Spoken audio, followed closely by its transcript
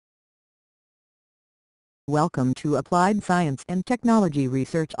Welcome to Applied Science and Technology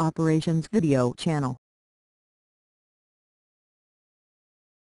Research Operations video channel.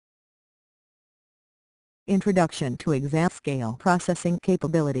 Introduction to Exascale processing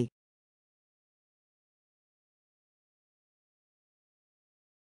capability.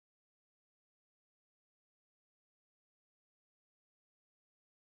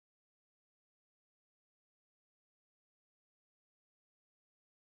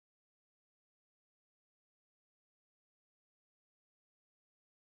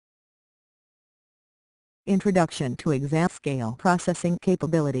 Introduction to Exascale processing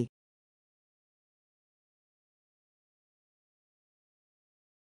capability.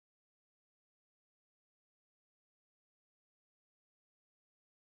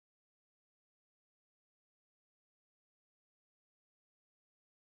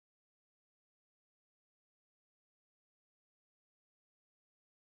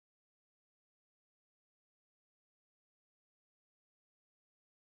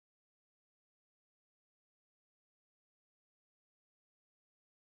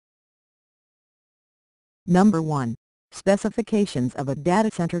 Number 1. Specifications of a data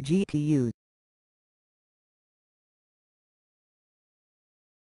center GPU.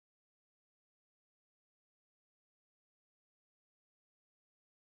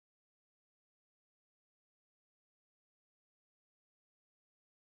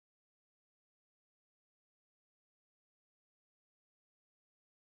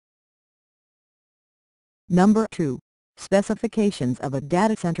 Number 2. Specifications of a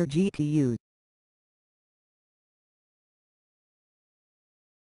data center GPU.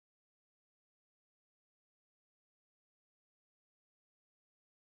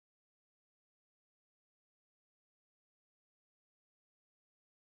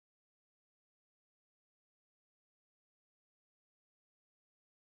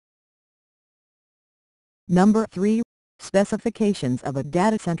 Number 3. Specifications of a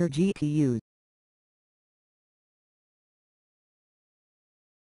data center GPU.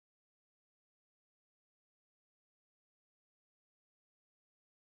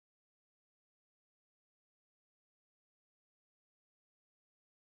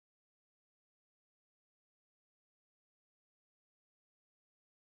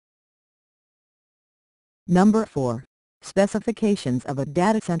 Number 4. Specifications of a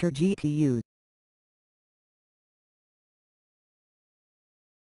data center GPU.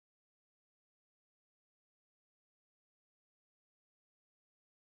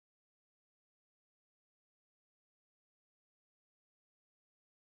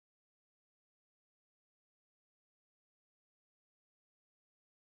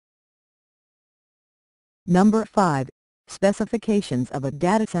 Number 5. Specifications of a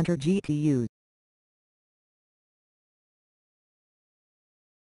data center GPU.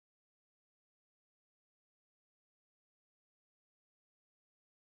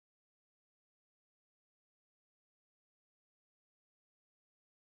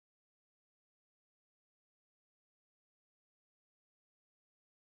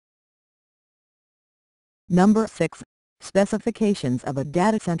 Number 6. Specifications of a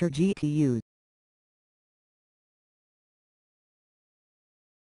data center GPU.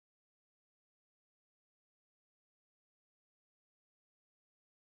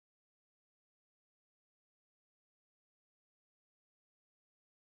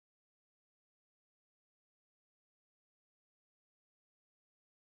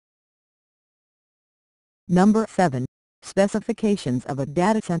 Number 7. Specifications of a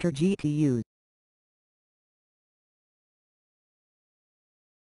data center GPU.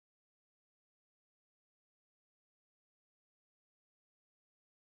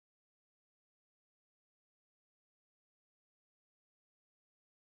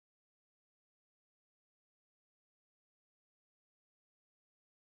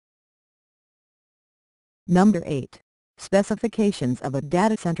 Number 8. Specifications of a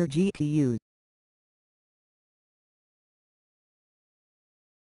data center GPU.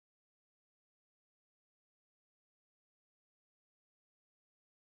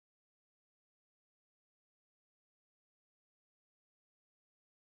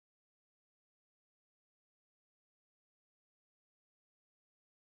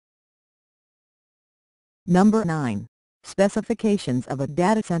 Number 9. Specifications of a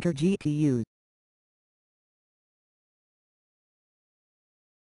data center GPU.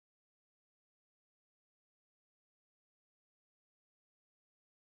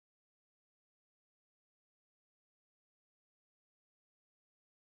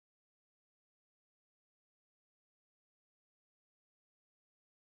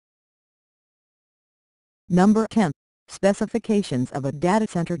 Number 10. Specifications of a data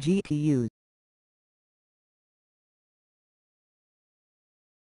center GPU.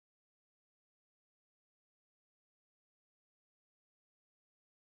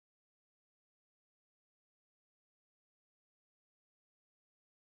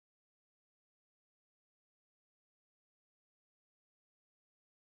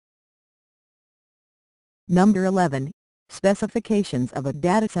 Number 11. Specifications of a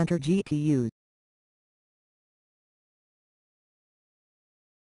data center GPU.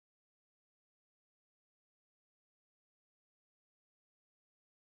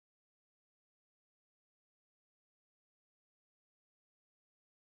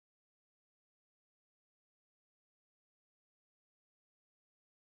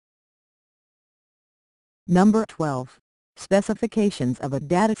 Number 12. Specifications of a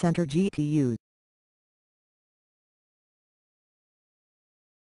data center GPU.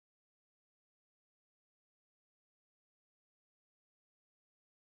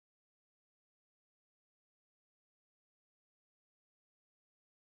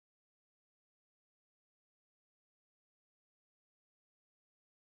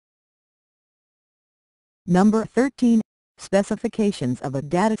 Number 13. Specifications of a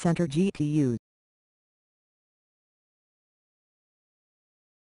data center GPU.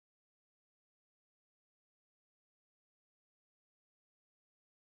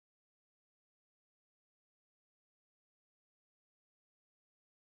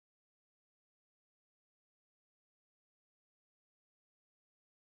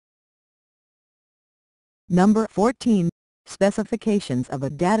 Number 14. Specifications of a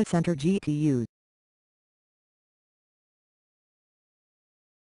data center GPU.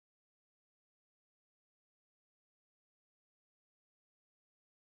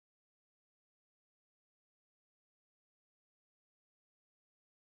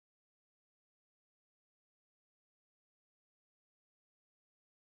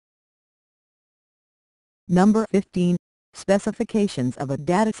 Number 15. Specifications of a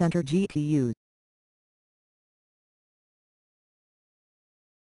data center GPU.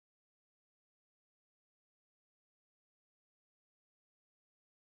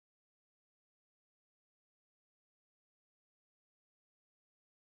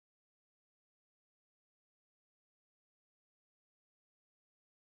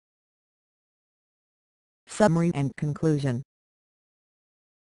 Summary and conclusion.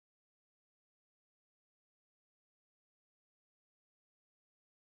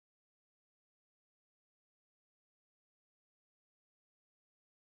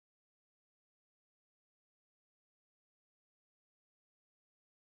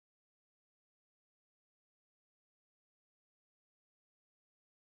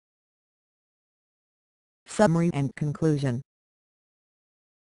 Summary and conclusion.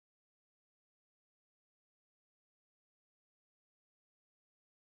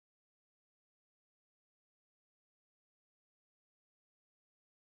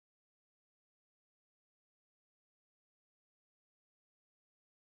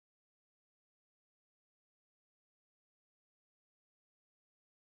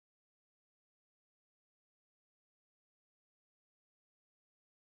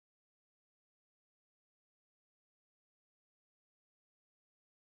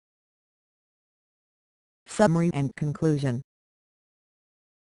 Summary and conclusion.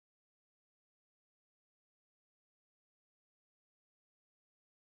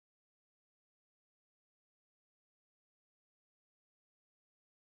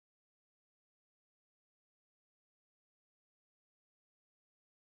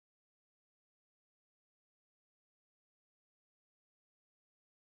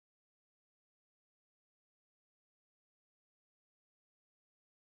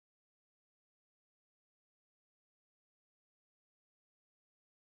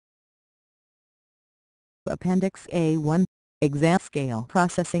 Appendix A1. Exascale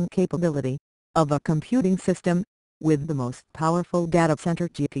processing capability of a computing system with the most powerful data center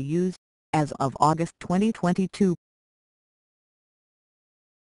GPUs as of August 2022.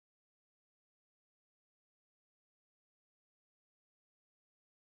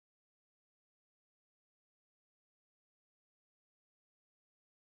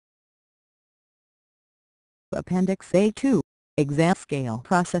 Appendix A2. Exascale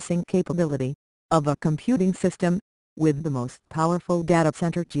processing capability of a computing system with the most powerful data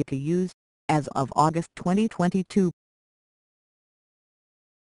center GPUs as of August 2022.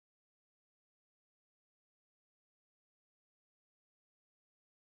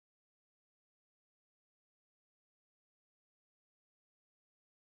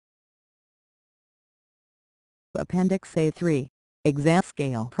 Appendix A3.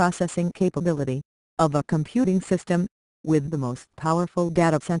 Exascale processing capability of a computing system with the most powerful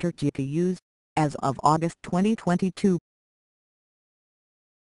data center GPUs as of August 2022.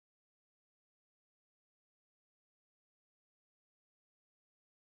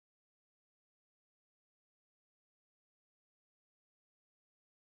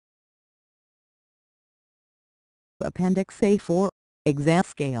 Appendix A4.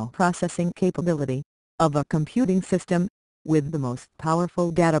 Exascale processing capability of a computing system with the most powerful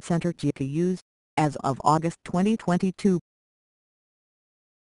data center GPUs as of August 2022.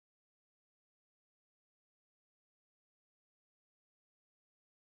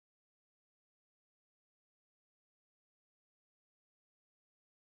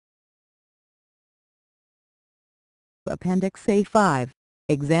 Appendix A5,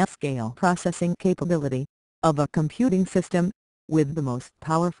 Exascale processing capability of a computing system with the most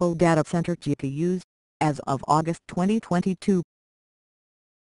powerful data center GPUs as of August 2022.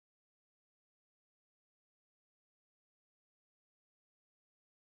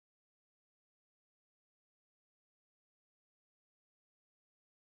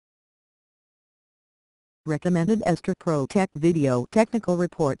 Recommended ASTRO Tech Video Technical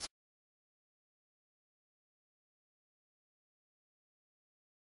Reports.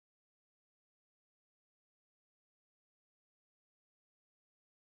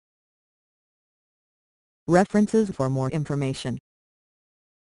 References for more information.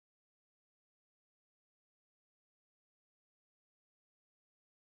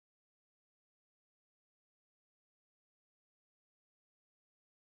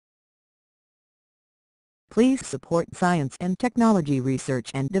 Please support science and technology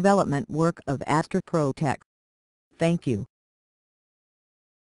research and development work of ASTRO Tech. Thank you.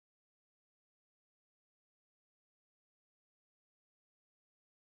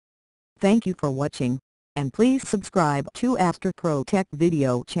 Thank you for watching, and please subscribe to ASTRO Tech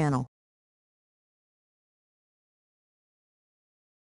video channel.